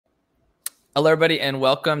Hello, everybody, and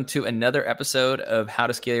welcome to another episode of How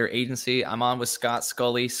to Scale Your Agency. I'm on with Scott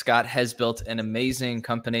Scully. Scott has built an amazing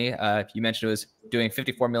company. You mentioned it was doing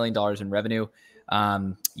 $54 million in revenue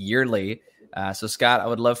yearly. So, Scott, I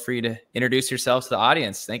would love for you to introduce yourself to the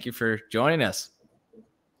audience. Thank you for joining us.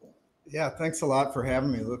 Yeah, thanks a lot for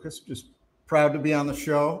having me, Lucas. Just proud to be on the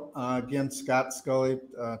show. Again, Scott Scully,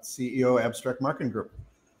 CEO, Abstrakt Marketing Group.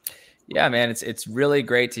 Yeah, man, it's really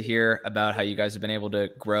great to hear about how you guys have been able to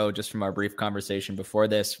grow just from our brief conversation before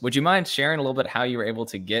this. Would you mind sharing a little bit how you were able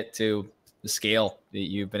to get to the scale that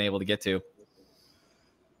you've been able to get to?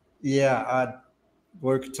 Yeah,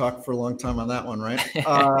 we could talk for a long time on that one, right?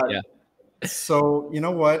 Yeah. So, you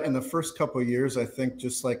know what? In the first couple of years, I think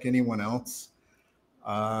just like anyone else,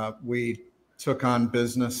 we took on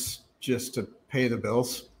business just to pay the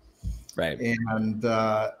bills. Right. And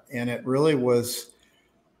it really was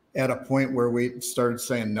at a point where we started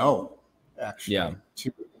saying no, actually,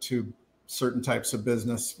 to certain types of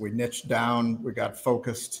business. We niched down, we got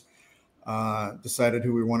focused, decided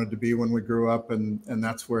who we wanted to be when we grew up, and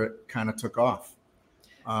that's where it kind of took off.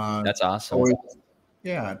 That's awesome. Always,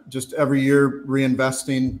 yeah, just every year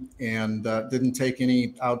reinvesting, and didn't take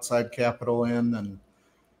any outside capital in,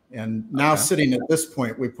 and now sitting at this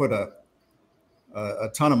point, we put a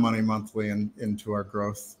ton of money monthly into our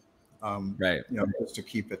growth. Right. Just to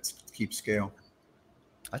keep scale.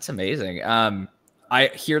 That's amazing. I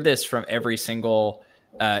hear this from every single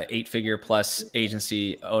 8-figure plus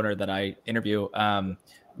agency owner that I interview,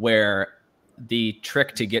 where the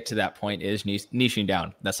trick to get to that point is niching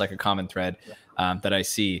down. That's like a common thread that I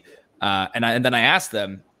see. And then I ask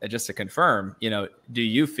them just to confirm, do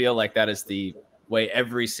you feel like that is the way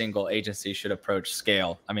every single agency should approach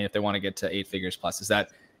scale? I mean, if they want to get to 8 figures plus, is that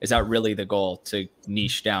really the goal, to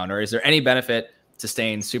niche down, or is there any benefit to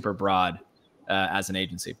staying super broad as an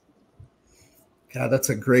agency? Yeah, that's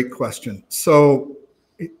a great question. So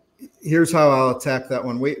here's how I'll attack that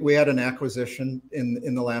one. We had an acquisition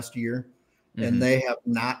in the last year, and they have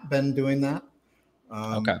not been doing that.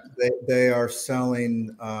 They are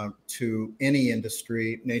selling to any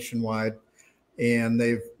industry nationwide, and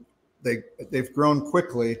they've grown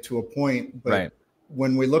quickly to a point, but right.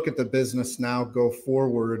 When we look at the business now go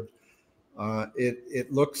forward, it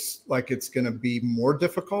looks like it's going to be more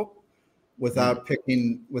difficult without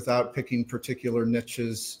picking particular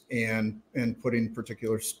niches and putting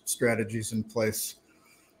particular strategies in place.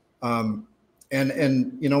 And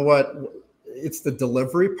you know what? It's the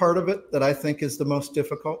delivery part of it that I think is the most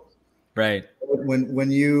difficult. Right.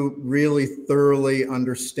 When you really thoroughly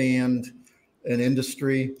understand an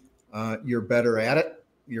industry, you're better at it.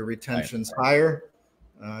 Your retention's higher.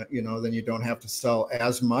 Then you don't have to sell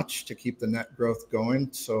as much to keep the net growth going.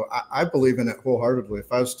 So I believe in it wholeheartedly.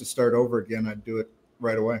 If I was to start over again, I'd do it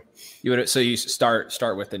right away. So you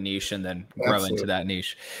start with the niche and then grow into that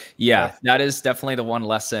niche. Yeah, that is definitely the one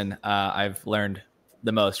lesson I've learned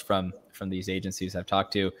the most from these agencies I've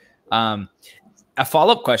talked to. A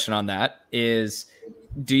follow-up question on that is,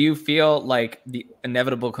 do you feel like the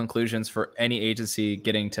inevitable conclusions for any agency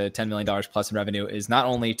getting to $10 million plus in revenue is not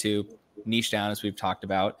only to niche down, as we've talked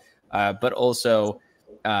about, but also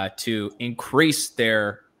to increase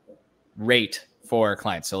their rate for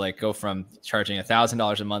clients? So like go from charging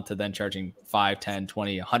 $1,000 a month to then charging $5, $10,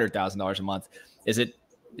 $20, $100,000 a month. Is it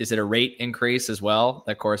a rate increase as well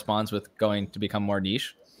that corresponds with going to become more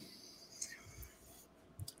niche?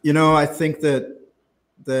 I think that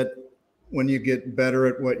when you get better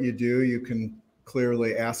at what you do, you can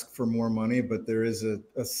clearly ask for more money, but there is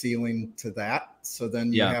a ceiling to that. So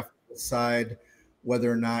then you have to decide whether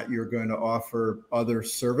or not you're going to offer other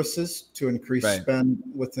services to increase spend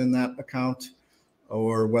within that account,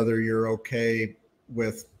 or whether you're okay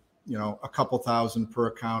with, a couple thousand per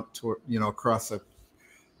account to, across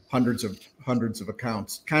hundreds of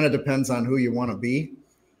accounts. Kind of depends on who you want to be.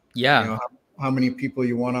 Yeah. How many people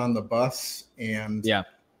you want on the bus. And,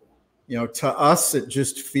 to us, it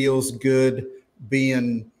just feels good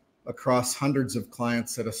being across hundreds of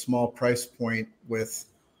clients at a small price point with,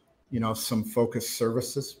 some focused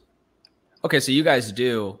services. Okay. So you guys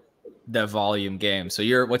do the volume game. So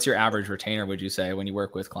what's your average retainer, would you say, when you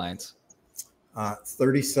work with clients?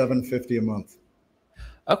 $37.50 a month.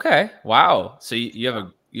 Okay. Wow. So you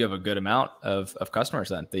have a good amount of customers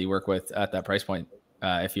then that you work with at that price point.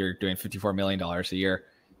 If you're doing $54 million a year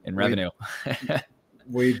in revenue.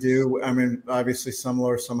 We do. I mean, obviously some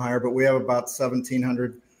lower, some higher, but we have about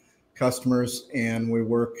 1,700 customers, and we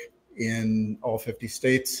work in all 50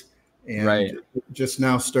 states, and just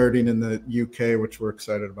now starting in the UK, which we're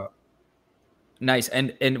excited about. Nice.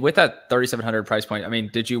 And with that 3,700 price point, I mean,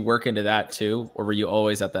 did you work into that too, or were you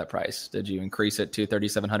always at that price? Did you increase it to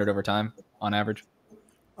 3,700 over time? on average?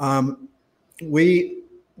 We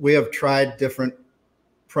have tried different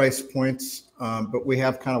price points, but we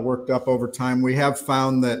have kind of worked up over time. We have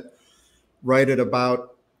found that right at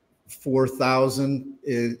about 4,000,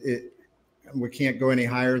 we can't go any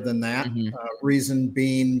higher than that. Reason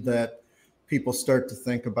being that people start to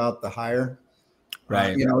think about the higher.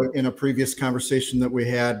 Right. In a previous conversation that we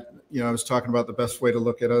had, I was talking about the best way to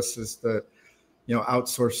look at us is the,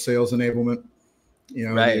 outsourced sales enablement,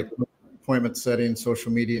 right. the appointment setting,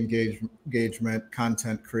 social media engagement,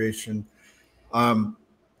 content creation. And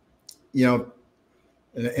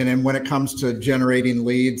then when it comes to generating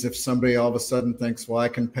leads, if somebody all of a sudden thinks, well, I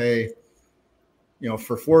can pay,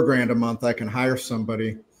 for $4,000 a month, I can hire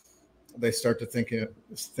somebody, they start to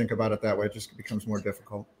think about it that way. It just becomes more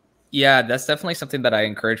difficult. Yeah, that's definitely something that I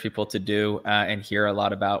encourage people to do and hear a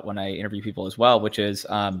lot about when I interview people as well, which is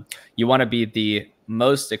you want to be the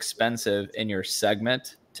most expensive in your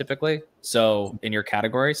segment typically. So in your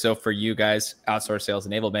category. So for you guys, outsource sales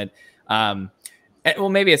enablement, well,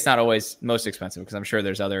 maybe it's not always most expensive because I'm sure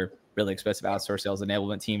there's other really expensive outsource sales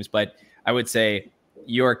enablement teams, but I would say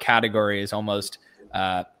your category is almost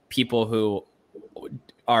people who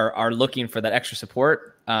are looking for that extra support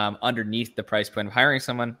underneath the price point of hiring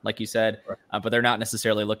someone, like you said, but they're not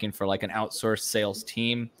necessarily looking for like an outsourced sales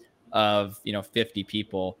team of 50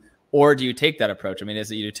 people. Or do you take that approach? I mean,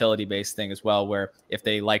 is it a utility-based thing as well, where if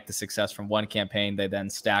they like the success from one campaign, they then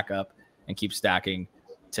stack up and keep stacking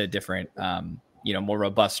to different, more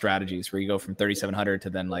robust strategies where you go from 3,700 to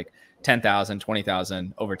then like 10,000,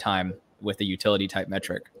 20,000 over time with a utility type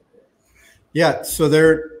metric? Yeah. So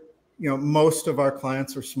most of our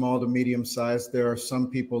clients are small to medium sized. There are some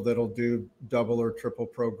people that'll do double or triple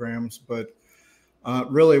programs, but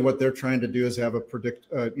really what they're trying to do is have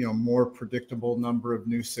a more predictable number of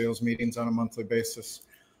new sales meetings on a monthly basis.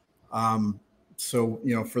 So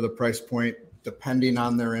for the price point, depending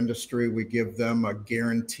on their industry, we give them a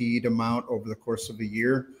guaranteed amount over the course of a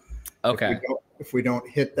year. Okay. If we don't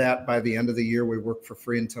hit that by the end of the year, we work for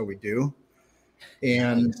free until we do.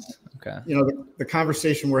 And okay. The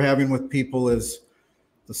conversation we're having with people is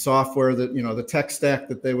the software that, the tech stack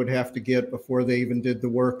that they would have to get before they even did the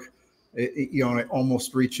work. It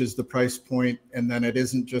almost reaches the price point. And then it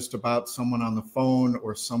isn't just about someone on the phone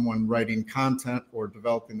or someone writing content or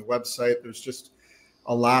developing the website. There's just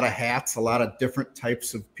a lot of hats, a lot of different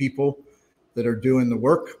types of people that are doing the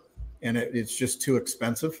work. And it's just too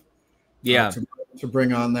expensive to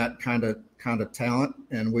bring on that kind of talent.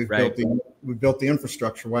 And we've built the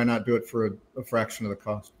infrastructure. Why not do it for a fraction of the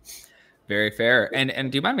cost? Very fair.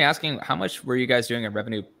 And do you mind me asking, how much were you guys doing in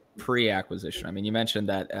revenue pre-acquisition? I mean, you mentioned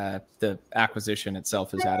that the acquisition itself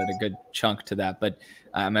has added a good chunk to that, but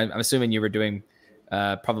I'm assuming you were doing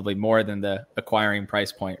probably more than the acquiring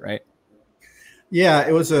price point, right? Yeah,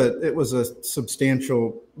 it was a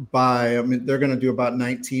substantial buy. I mean, they're going to do about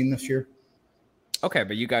 19 this year. Okay,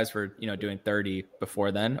 but you guys were doing 30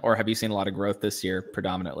 before then, or have you seen a lot of growth this year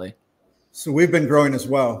predominantly? So we've been growing as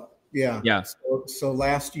well. Yeah. Yeah. So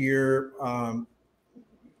last year,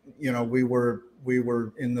 we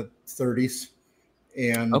were in the 30s,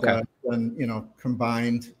 and then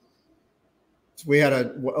combined. So we had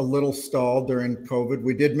a little stall during COVID.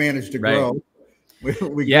 We did manage to grow. We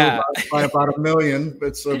grew by about 1 million,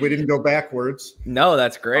 but so we didn't go backwards. No,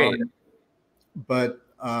 that's great. But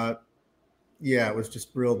it was just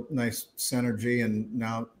real nice synergy, and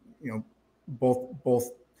now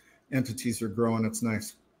both entities are growing. It's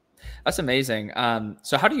nice. That's amazing.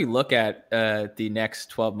 So how do you look at the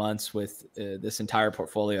next 12 months with this entire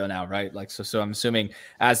portfolio now, right? Like, so I'm assuming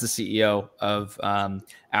as the CEO of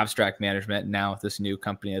Abstrakt Management, now this new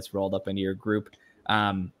company that's rolled up into your group,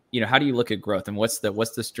 how do you look at growth, and what's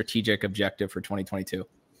the strategic objective for 2022?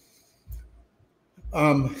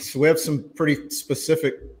 So we have some pretty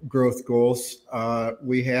specific growth goals.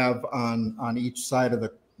 We have on each side of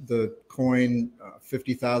the coin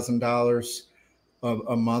 $50,000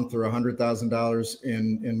 a month or $100,000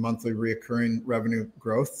 in monthly reoccurring revenue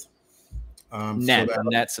growth.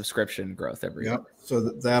 Net subscription growth every year. So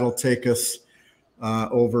that'll take us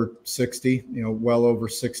over 60, well over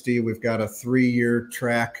 60. We've got a 3-year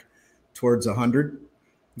track towards 100.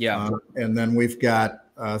 Yeah. And then we've got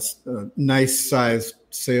nice sized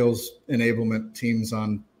sales enablement teams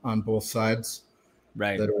on both sides,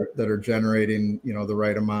 right? That are generating, the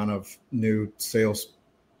right amount of new sales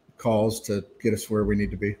calls to get us where we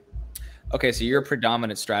need to be. Okay, so your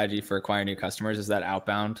predominant strategy for acquiring new customers is that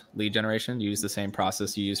outbound lead generation? You use the same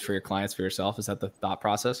process you use for your clients for yourself? Is that the thought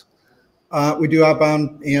process? We do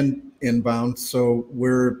outbound and inbound. So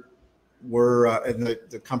we're in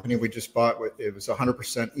the company we just bought. It was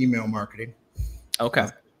 100% email marketing. Okay.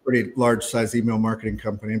 pretty large size email marketing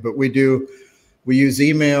company, but we use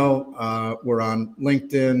email. We're on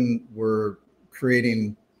LinkedIn. We're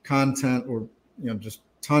creating content. We're, just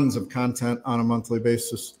tons of content on a monthly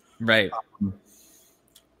basis. Right.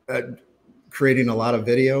 Creating a lot of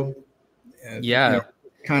video. And,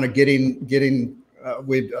 kind of getting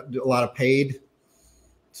we do a lot of paid.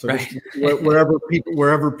 So right. wherever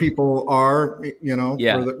people are,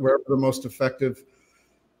 wherever the most effective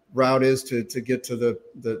route is to get to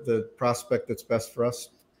the prospect that's best for us,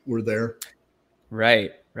 we're there.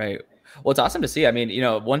 Right. Well, it's awesome to see. I mean,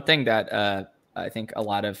 one thing that I think a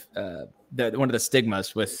lot of one of the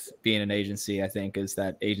stigmas with being an agency, I think, is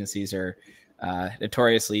that agencies are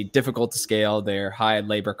notoriously difficult to scale. They're high in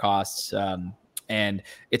labor costs. And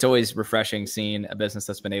it's always refreshing seeing a business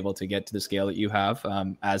that's been able to get to the scale that you have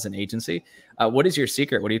as an agency. What is your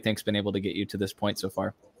secret? What do you think's been able to get you to this point so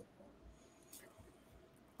far?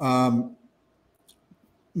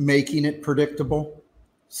 Making it predictable.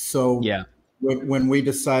 So when we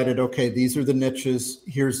decided, okay, these are the niches,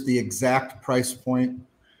 here's the exact price point.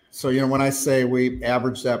 So, when I say we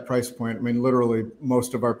average that price point, I mean, literally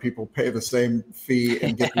most of our people pay the same fee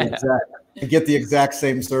and get the exact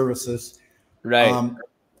same services. Right.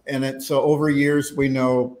 So over years, we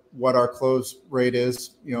know what our close rate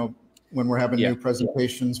is, when we're having new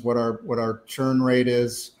presentations, what our churn rate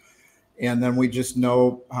is. And then we just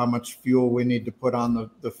know how much fuel we need to put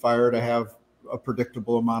on the fire to have a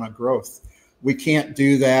predictable amount of growth. We can't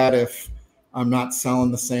do that if I'm not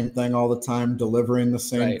selling the same thing all the time, delivering the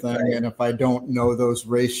same thing. Right. And if I don't know those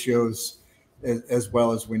ratios as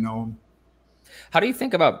well as we know them. How do you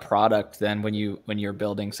think about product then when you're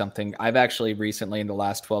building something? I've actually recently in the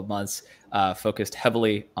last 12 months focused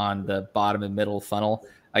heavily on the bottom and middle funnel.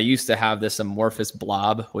 I used to have this amorphous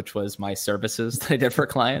blob, which was my services that I did for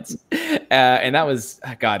clients. And that was,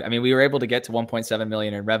 God, I mean, we were able to get to 1.7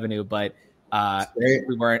 million in revenue, but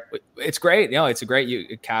we weren't, it's great. It's a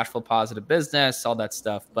great cash flow positive business, all that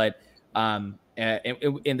stuff. But and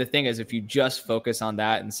the thing is, if you just focus on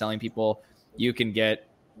that and selling people, you can get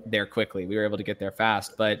there quickly. We were able to get there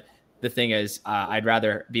fast. But the thing is, I'd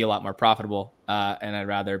rather be a lot more profitable and I'd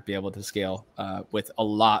rather be able to scale with a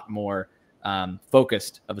lot more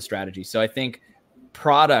focused of a strategy. So I think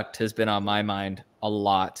product has been on my mind a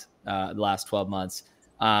lot the last 12 months.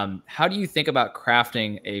 How do you think about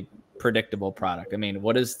crafting a predictable product? I mean,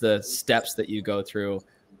 what is the steps that you go through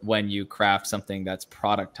when you craft something that's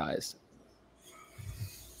productized?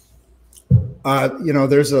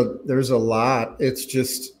 There's a lot. It's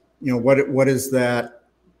just, what is that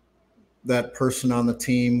person on the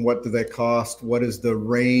team? What do they cost? What is the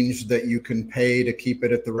range that you can pay to keep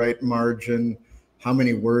it at the right margin? How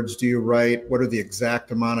many words do you write? What are the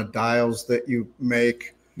exact amount of dials that you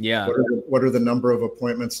make? Yeah. What are the number of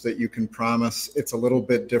appointments that you can promise? It's a little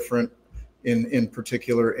bit different in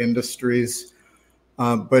particular industries.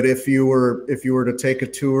 But if you were to take a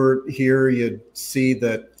tour here, you'd see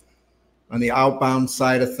that on the outbound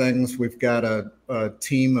side of things, we've got a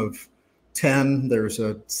team of 10. There's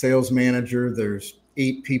a sales manager. There's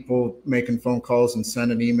 8 people making phone calls and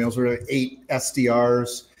sending emails. We're 8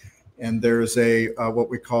 SDRs. And there's what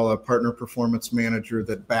we call a partner performance manager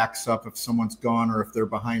that backs up if someone's gone or if they're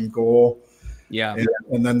behind goal. Yeah.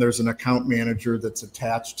 And then there's an account manager that's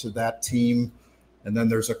attached to that team. And then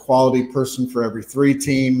there's a quality person for every 3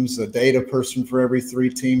 teams, a data person for every 3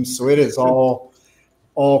 teams. So it is all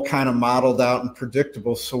kind of modeled out and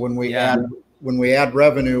predictable. So when we add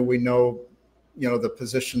revenue, we know, the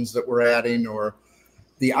positions that we're adding or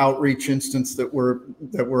the outreach instance that we're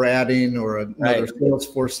adding or another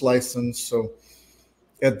Salesforce license. So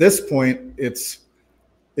at this point, it's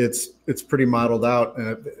pretty modeled out,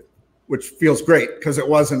 which feels great because it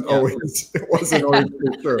wasn't always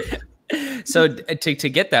for sure. So to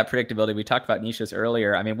get that predictability, we talked about niches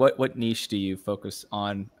earlier. I mean, what niche do you focus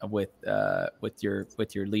on with your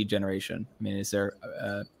lead generation? I mean, is there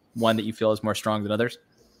one that you feel is more strong than others?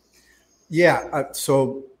 Yeah.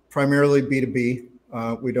 So primarily B2B.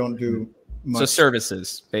 We don't do much. So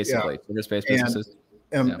services, basically, service-based businesses.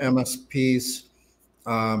 MSPs,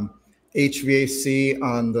 HVAC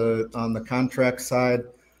on the contract side,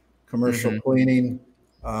 commercial cleaning.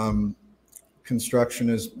 Construction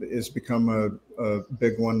is become a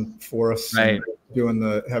big one for us. Right. Doing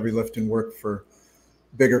the heavy lifting work for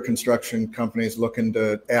bigger construction companies looking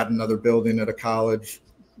to add another building at a college,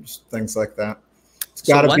 just things like that. It's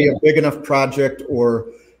got to be a big enough project, or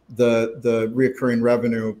the recurring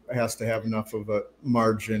revenue has to have enough of a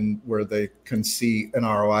margin where they can see an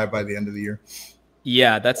ROI by the end of the year.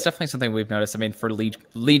 Yeah, that's definitely something we've noticed. I mean, for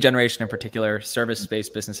lead generation in particular,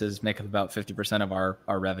 service-based businesses make up about 50% of our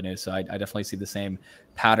revenue. So I definitely see the same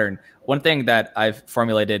pattern. One thing that I've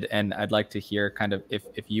formulated, and I'd like to hear kind of if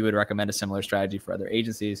you would recommend a similar strategy for other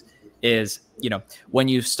agencies, is, when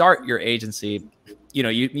you start your agency,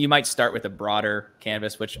 you might start with a broader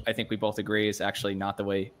canvas, which I think we both agree is actually not the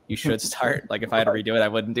way you should start. Like if I had to redo it, I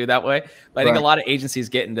wouldn't do that way. But I think a lot of agencies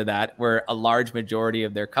get into that where a large majority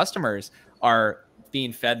of their customers are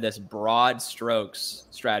being fed this broad strokes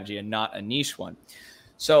strategy and not a niche one.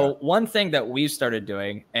 So one thing that we've started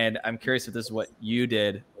doing, and I'm curious if this is what you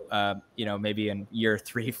did, maybe in year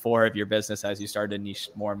 3, 4 of your business, as you started to niche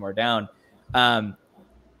more and more down.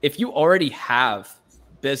 If you already have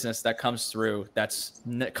business that comes through, that's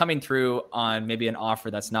coming through on maybe an offer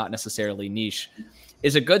that's not necessarily niche,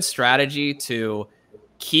 is a good strategy to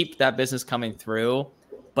keep that business coming through,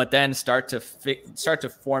 but then start to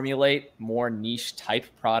formulate more niche type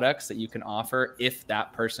products that you can offer if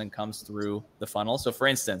that person comes through the funnel. So for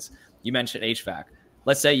instance, you mentioned HVAC.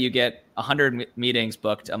 Let's say you get 100 meetings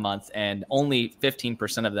booked a month and only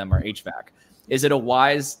 15% of them are HVAC. Is it a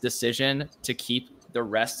wise decision to keep the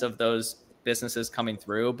rest of those businesses coming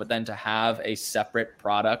through, but then to have a separate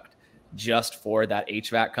product just for that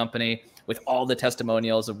HVAC company with all the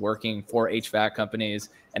testimonials of working for HVAC companies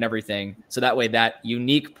and everything? So that way that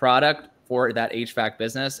unique product for that HVAC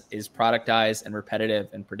business is productized and repetitive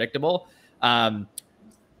and predictable.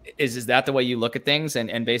 Is that the way you look at things,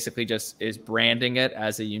 and basically just is branding it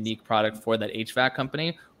as a unique product for that HVAC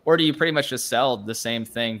company? Or do you pretty much just sell the same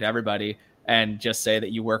thing to everybody and just say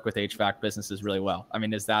that you work with HVAC businesses really well? I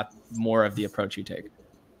mean, is that more of the approach you take?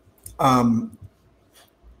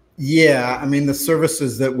 Yeah, I mean, the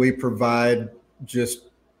services that we provide, just,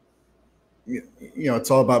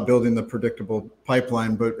 it's all about building the predictable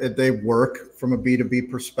pipeline, but they work from a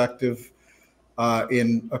B2B perspective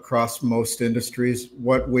across most industries.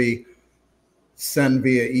 What we send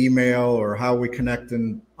via email or how we connect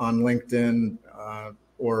on LinkedIn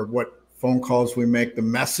or what phone calls we make, the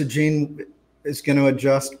messaging is going to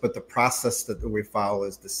adjust, but the process that we follow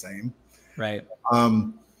is the same. Right.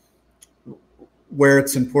 Where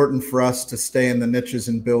it's important for us to stay in the niches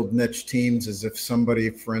and build niche teams is if somebody,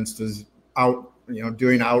 for instance,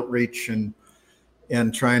 doing outreach and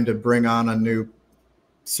trying to bring on a new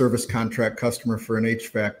service contract customer for an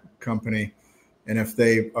HVAC company. And if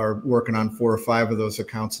they are working on 4 or 5 of those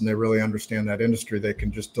accounts and they really understand that industry, they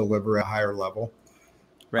can just deliver a higher level.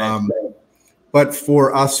 Right. But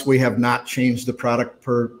for us, we have not changed the product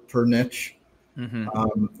per niche.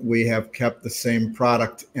 Mm-hmm. We have kept the same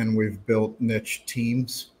product and we've built niche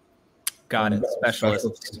teams. Got it.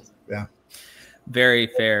 Specialists. Yeah. Very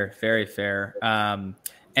fair. Very fair. And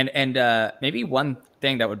maybe one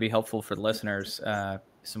thing that would be helpful for the listeners,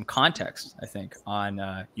 some context, I think,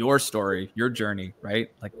 on your story, your journey, right?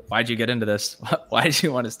 Like, why'd you get into this? Why did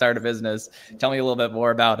you want to start a business? Tell me a little bit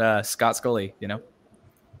more about Scott Scully,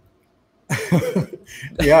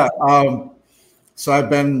 Yeah. So I've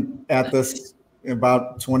been at this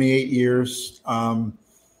about 28 years.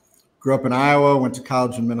 Grew up in Iowa, went to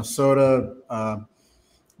college in Minnesota,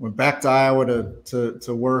 went back to Iowa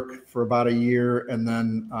to work for about a year, and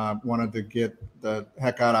then wanted to get the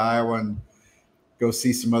heck out of Iowa and go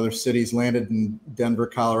see some other cities. Landed in Denver,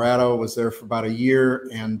 Colorado, was there for about a year,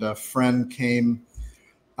 and a friend came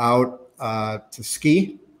out to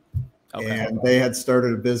ski. Okay. And they had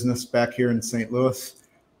started a business back here in St. Louis,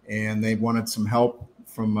 and they wanted some help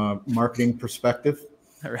from a marketing perspective.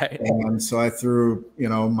 Right. And so I threw,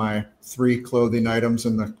 my 3 clothing items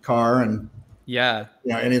in the car and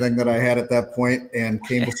anything that I had at that point, and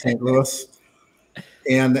came to St. Louis.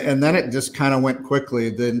 And then it just kind of went quickly.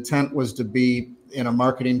 The intent was to be in a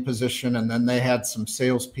marketing position, and then they had some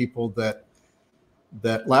salespeople that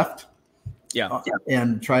left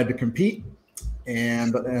and tried to compete.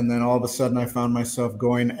 And then all of a sudden I found myself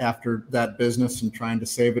going after that business and trying to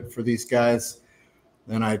save it for these guys.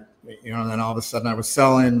 Then then all of a sudden I was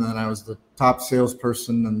selling, and then I was the top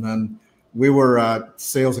salesperson, and then we were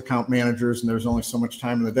sales account managers, and there's only so much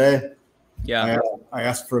time in the day. Yeah. I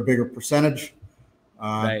asked for a bigger percentage.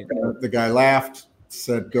 Right. The guy laughed,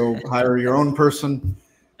 said, go hire your own person.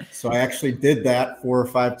 So I actually did that 4 or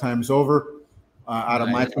 5 times over out of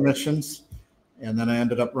my commissions. And then I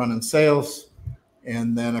ended up running sales.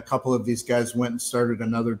 And then a couple of these guys went and started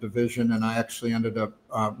another division, and I actually ended up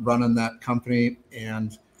running that company.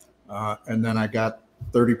 And then I got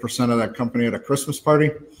 30% of that company at a Christmas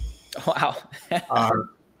party. Wow.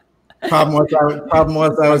 Problem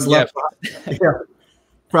was I was left behind. Yeah.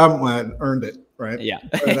 Problem I earned it, right? Yeah.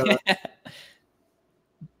 But,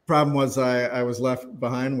 Problem was I was left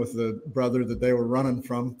behind with the brother that they were running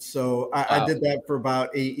from. So I did that for about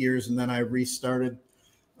 8 years, and then I restarted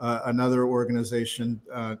another organization.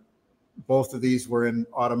 Both of these were in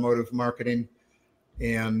automotive marketing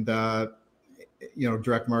and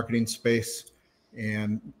direct marketing space,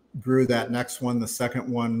 and grew that next one, the second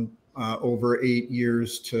one, over 8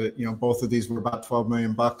 years to, both of these were about $12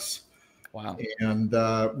 million. Wow. And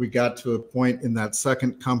we got to a point in that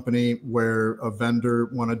second company where a vendor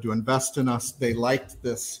wanted to invest in us. They liked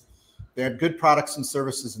this. They had good products and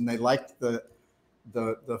services, and they liked the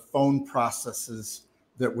phone processes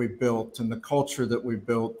that we built and the culture that we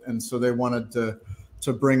built. And so they wanted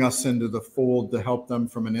to bring us into the fold to help them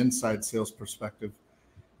from an inside sales perspective.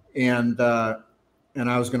 And I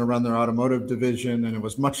was going to run their automotive division, and it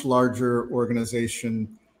was much larger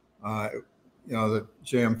organization. The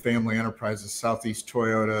JM Family Enterprises, Southeast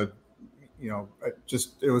Toyota,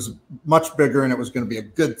 it was much bigger, and it was going to be a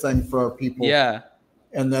good thing for our people. Yeah.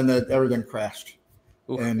 And then everything crashed.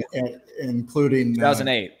 Oof. And including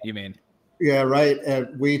 2008, you mean? Yeah, right.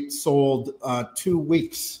 We sold 2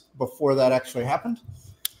 weeks before that actually happened.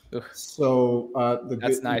 Oof. So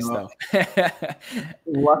that's nice though.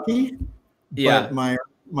 Lucky. Yeah. But my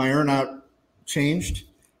earnout changed.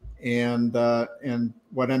 And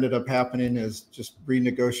what ended up happening is just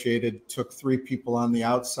renegotiated, took 3 people on the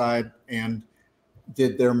outside and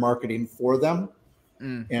did their marketing for them,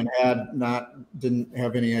 and didn't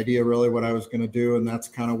have any idea really what I was going to do. And that's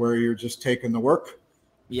kind of where you're just taking the work,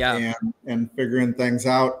 and figuring things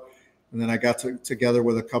out. And then I got together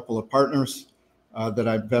with a couple of partners that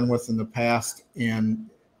I've been with in the past. And,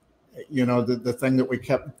 the thing that we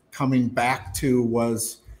kept coming back to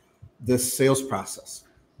was this sales process.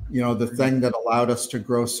 The thing that allowed us to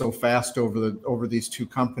grow so fast over these 2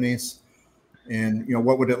 companies. And,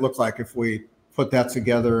 what would it look like if we put that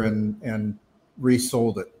together and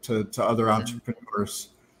resold it to other entrepreneurs,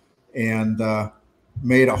 and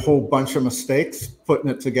made a whole bunch of mistakes putting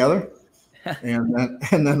it together. and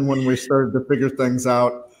then when we started to figure things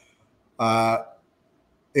out,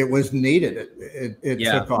 it was needed. It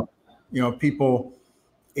took off.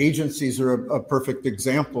 Agencies are a perfect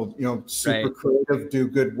example. Super creative, do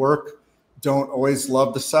good work, don't always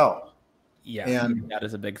love to sell. Yeah, and that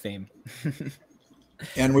is a big theme.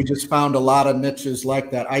 And we just found a lot of niches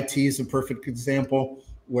like that. IT is a perfect example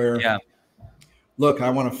where, look, I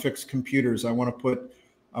want to fix computers. I want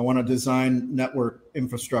to design network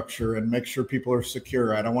infrastructure and make sure people are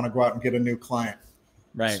secure. I don't want to go out and get a new client.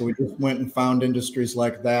 Right. So we just went and found industries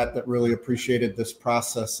like that really appreciated this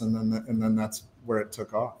process, and then that's where it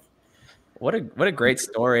took off. What a great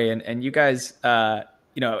story. And you guys,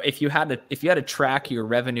 if you had to track your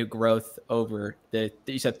revenue growth over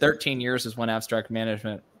you said 13 years is when Abstrakt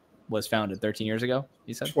Management was founded. 13 years ago,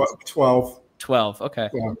 you said? 12. 12. Okay.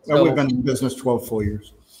 Yeah. So we've been in business 12 full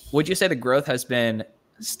years. Would you say the growth has been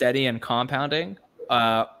steady and compounding,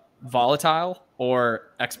 volatile,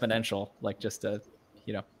 or exponential, like just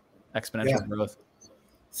exponential growth?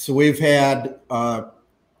 So we've had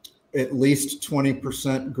at least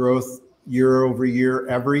 20% growth year over year,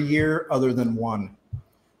 every year, other than one.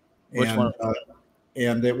 Which one?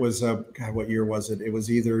 And it was what year was it? It was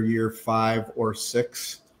either year 5 or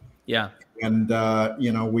 6. Yeah. And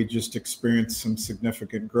we just experienced some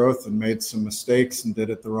significant growth and made some mistakes and did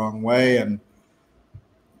it the wrong way and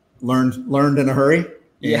learned in a hurry.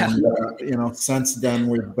 Yeah. And since then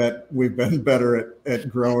we've been better at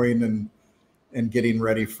growing and getting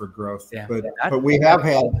ready for growth. Yeah. But we have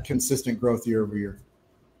had consistent growth year over year.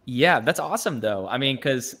 Yeah, that's awesome though. I mean,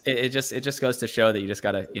 because it just goes to show that you just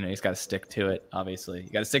gotta stick to it. Obviously, you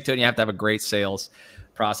gotta stick to it. And you have to have a great sales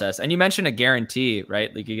process. And you mentioned a guarantee,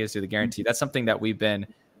 right? Like you guys do the guarantee. That's something that we've been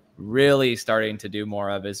really starting to do more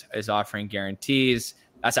of is offering guarantees.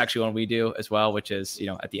 That's actually one we do as well, which is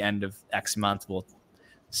at the end of X month we'll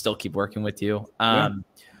still keep working with you.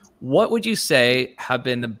 What would you say have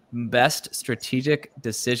been the best strategic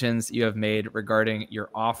decisions you have made regarding your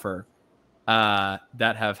offer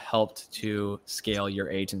that have helped to scale your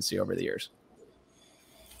agency over the years?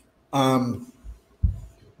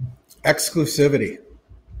 Exclusivity.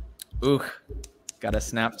 Ooh, got to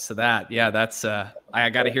snap to that. Yeah, that's I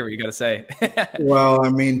got to hear what you got to say. Well, I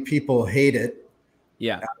mean, people hate it.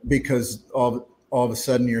 Yeah. Because all of a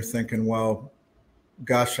sudden you're thinking, well,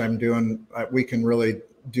 gosh, we can really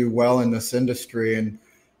do well in this industry, and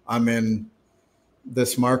I'm in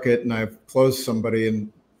this market and I've closed somebody,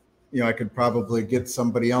 and I could probably get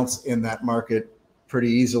somebody else in that market pretty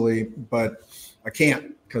easily, but I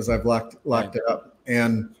can't because I've locked it up.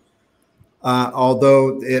 And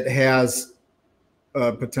although it has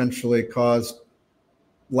potentially caused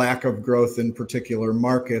lack of growth in particular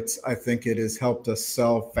markets, I think it has helped us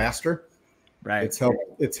sell faster. Right.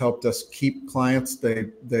 It's helped us keep clients.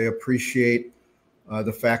 They appreciate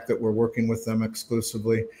the fact that we're working with them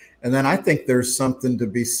exclusively. And then I think there's something to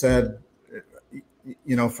be said,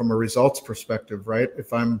 from a results perspective, right?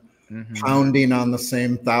 If I'm pounding on the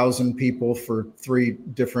same 1,000 people for 3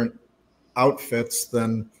 different outfits,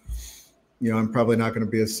 then, I'm probably not going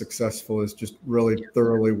to be as successful as just really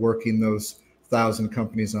thoroughly working those 1,000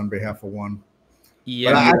 companies on behalf of one.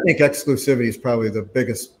 Yeah. But I think exclusivity is probably the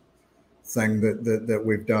biggest thing that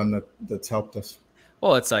we've done that's helped us.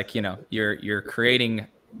 Well, it's like, you're creating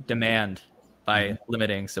demand by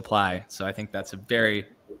limiting supply. So I think that's a very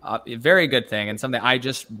good thing, and something I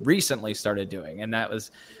just recently started doing. And that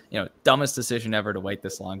was, dumbest decision ever to wait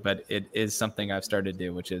this long, but it is something I've started to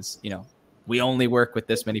do, which is, we only work with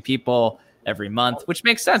this many people every month, which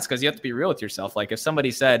makes sense because you have to be real with yourself. Like if somebody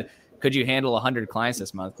said, could you handle 100 clients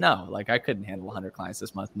this month? No, like I couldn't handle 100 clients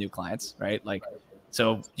this month, new clients, right? Like,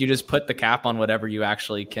 so you just put the cap on whatever you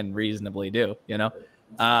actually can reasonably do,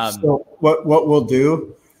 So what we'll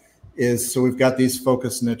do is, so we've got these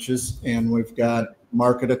focus niches and we've got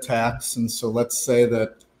market attacks. And so let's say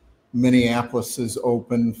that Minneapolis is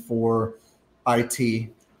open for IT.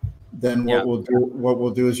 Then what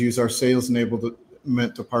we'll do is use our sales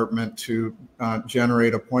enablement department to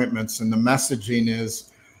generate appointments. And the messaging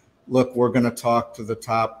is, look, we're going to talk to the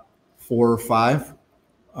top 4 or 5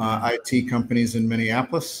 IT companies in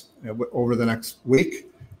Minneapolis over the next week.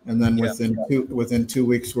 And then within 2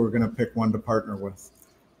 weeks, we're going to pick one to partner with.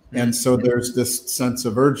 And so there's this sense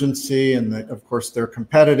of urgency, and of course they're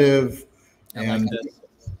competitive.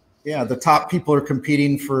 The top people are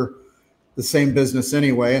competing for the same business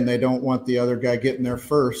anyway, and they don't want the other guy getting there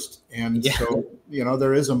first. And so,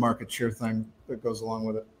 there is a market share thing that goes along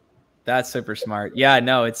with it. That's super smart. Yeah,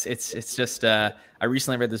 no, it's just, I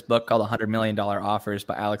recently read this book called $100 Million Offers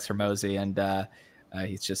by Alex Hormozy, and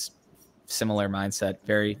he's just similar mindset.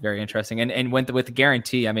 Very, very interesting. And with the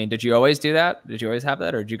guarantee, I mean, did you always do that? Did you always have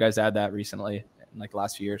that? Or did you guys add that recently in like the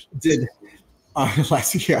last few years?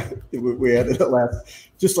 Last year, we had it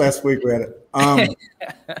last week we had it.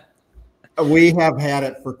 We have had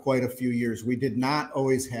it for quite a few years. We did not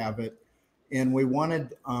always have it. And we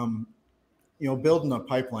wanted, building a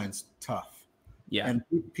pipeline's tough. Yeah. And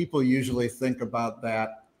people usually think about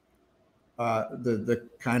that, the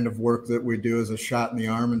kind of work that we do as a shot in the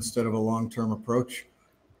arm instead of a long-term approach.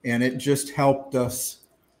 And it just helped us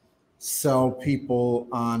sell people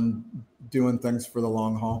on doing things for the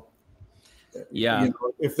long haul. Yeah.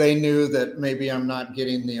 If they knew that maybe I'm not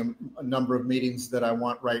getting the number of meetings that I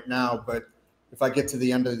want right now, but if I get to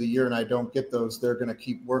the end of the year and I don't get those, they're going to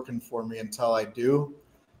keep working for me until I do.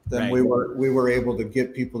 Then we were able to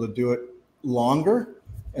get people to do it longer.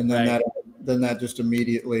 And then that just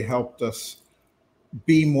immediately helped us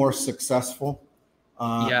be more successful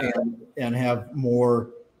and have more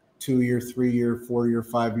 2-year, 3-year, 4-year,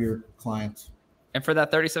 5-year clients. And for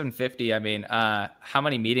that 3750, I mean, how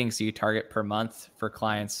many meetings do you target per month for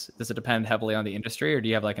clients? Does it depend heavily on the industry, or do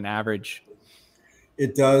you have like an average?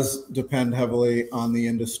 It does depend heavily on the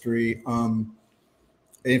industry.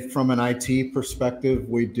 If from an IT perspective,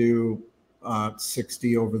 we do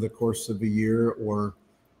 60 over the course of a year, or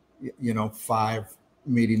 5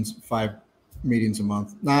 meetings a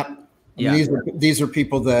month. These are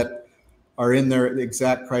people that are in their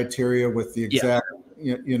exact criteria with the exact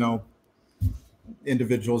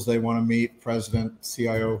individuals they want to meet, president,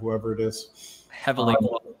 CIO, whoever it is. Heavily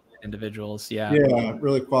qualified individuals. Yeah,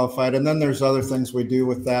 really qualified. And then there's other things we do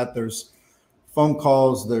with that. There's phone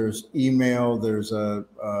calls, there's email, there's a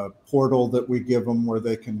portal that we give them where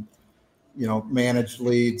they can, manage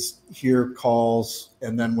leads, hear calls,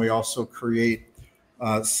 and then we also create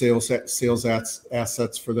sales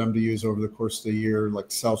assets for them to use over the course of the year,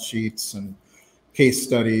 like sell sheets and case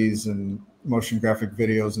studies and motion graphic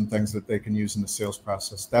videos and things that they can use in the sales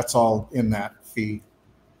process. That's all in that fee.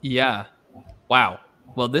 Yeah. Wow.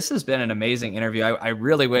 Well, this has been an amazing interview. I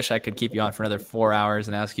really wish I could keep you on for another 4 hours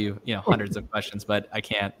and ask you, hundreds of questions, but I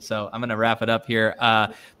can't. So I'm going to wrap it up here.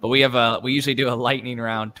 But we usually do a lightning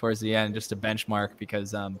round towards the end just to benchmark,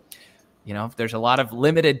 because, there's a lot of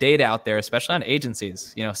limited data out there, especially on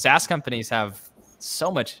agencies. SaaS companies have so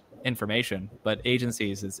much information, but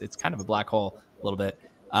agencies, it's kind of a black hole a little bit.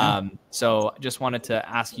 So just wanted to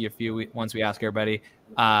ask you a few ones we ask everybody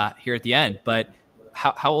here at the end. But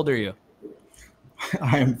how old are you?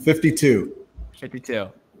 I am 52. 52.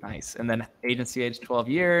 Nice. And then agency age 12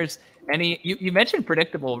 years. You mentioned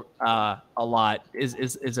predictable a lot.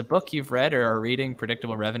 Is a book you've read or are reading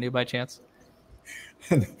Predictable Revenue by chance?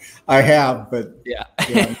 I have, but yeah.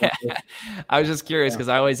 I was just curious because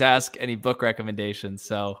I always ask any book recommendations.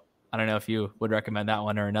 So I don't know if you would recommend that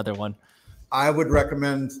one or another one. I would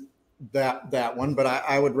recommend that one, but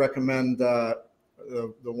I would recommend the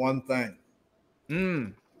One Thing. I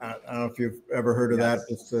don't know if you've ever heard of that.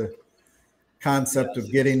 It's the concept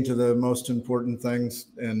of getting to the most important things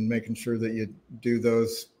and making sure that you do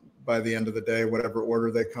those by the end of the day, whatever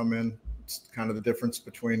order they come in. It's kind of the difference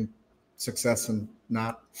between success and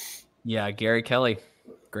not. Yeah, Gary Kelly,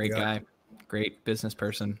 great guy, great business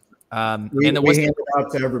person. We hand it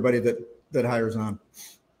out to everybody that hires on.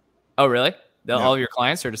 Oh, really? All of your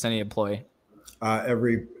clients, or just any employee?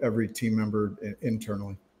 Every team member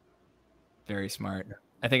internally. Very smart.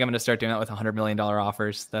 I think I'm going to start doing that with $100 million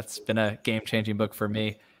offers. That's been a game-changing book for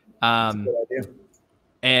me. That's a good idea.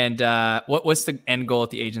 And what's the end goal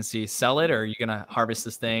at the agency? Sell it, or are you going to harvest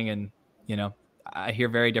this thing? And, I hear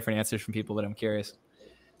very different answers from people, but I'm curious.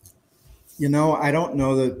 I don't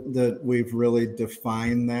know that we've really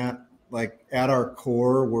defined that. Like at our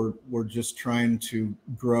core, we're just trying to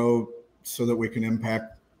grow so that we can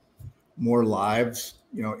impact more lives,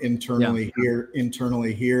 internally here,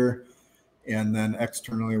 and then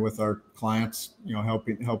externally with our clients,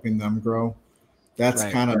 helping them grow. That's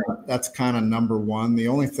kind of number one. The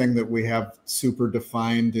only thing that we have super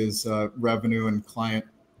defined is revenue and client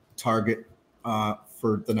target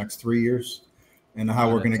for the next 3 years, and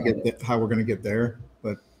how we're going to get there.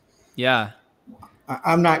 But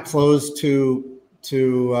I'm not close to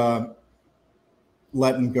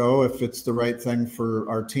letting go if it's the right thing for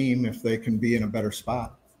our team, if they can be in a better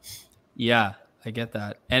spot. Yeah, I get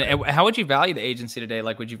that. And how would you value the agency today?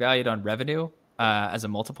 Like, would you value it on revenue as a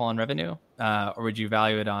multiple on revenue, or would you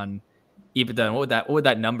value it on EBITDA? What would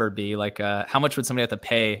that number be? Like, how much would somebody have to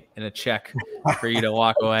pay in a check for you to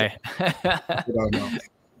walk away? I don't know.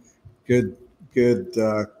 Good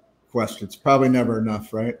questions. Probably never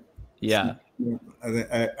enough, right? Yeah.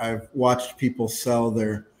 I've watched people sell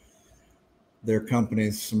their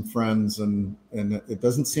companies, some friends, and it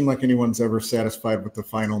doesn't seem like anyone's ever satisfied with the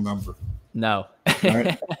final number. No.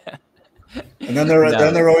 Right? And then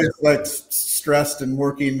they're always like stressed and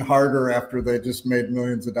working harder after they just made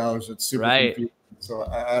millions of dollars. It's super confusing. So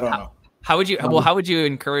I don't know. How would you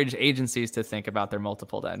encourage agencies to think about their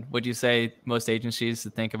multiple then? Would you say most agencies to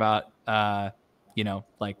think about like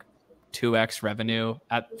 2x revenue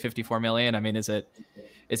at 54 million? I mean, is there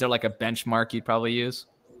like a benchmark you'd probably use?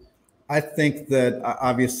 I think that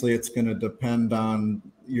obviously it's going to depend on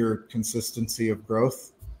your consistency of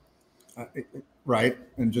growth, right?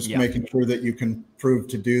 And just making sure that you can prove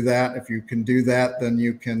to do that. If you can do that, then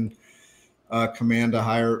you can command a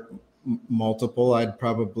higher multiple. I'd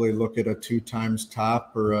probably look at a 2 times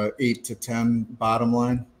top or a 8 to 10 bottom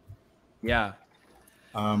line. Yeah.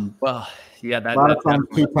 A lot of times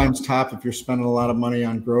 2 times top, if you're spending a lot of money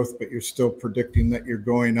on growth, but you're still predicting that you're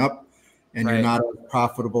going up and you're not as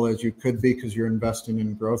profitable as you could be because you're investing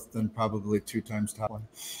in growth, then probably 2 times top line.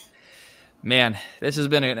 Man, this has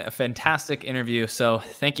been a fantastic interview. So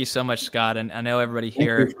thank you so much, Scott. And I know everybody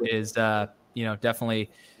here is, definitely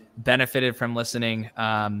benefited from listening.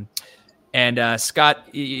 And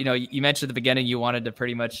Scott, you mentioned at the beginning you wanted to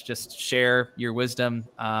pretty much just share your wisdom.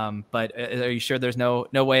 But are you sure there's no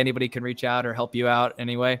way anybody can reach out or help you out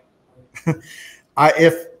anyway?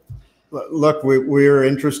 Look, we're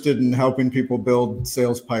interested in helping people build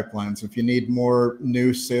sales pipelines. If you need more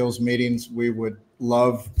new sales meetings, we would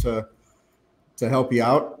love to help you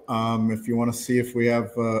out. If you want to see if we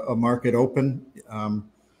have a market open,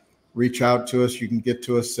 reach out to us. You can get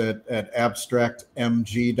to us at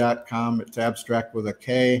abstraktmg.com. It's abstract with a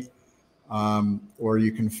K. Or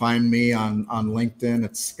you can find me on LinkedIn.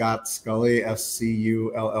 It's Scott Scully,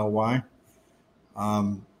 Scully.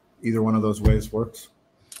 Either one of those ways works.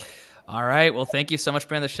 All right. Well, thank you so much for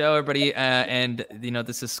being on the show, everybody. And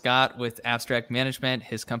this is Scott with Abstrakt Management.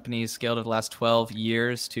 His company has scaled over the last 12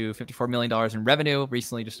 years to $54 million in revenue.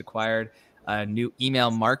 Recently just acquired a new email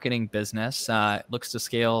marketing business. Looks to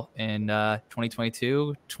scale in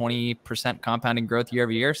 2022, 20% compounding growth year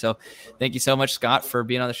over year. So thank you so much, Scott, for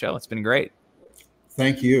being on the show. It's been great.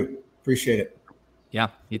 Thank you. Appreciate it. Yeah,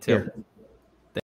 you too. Sure.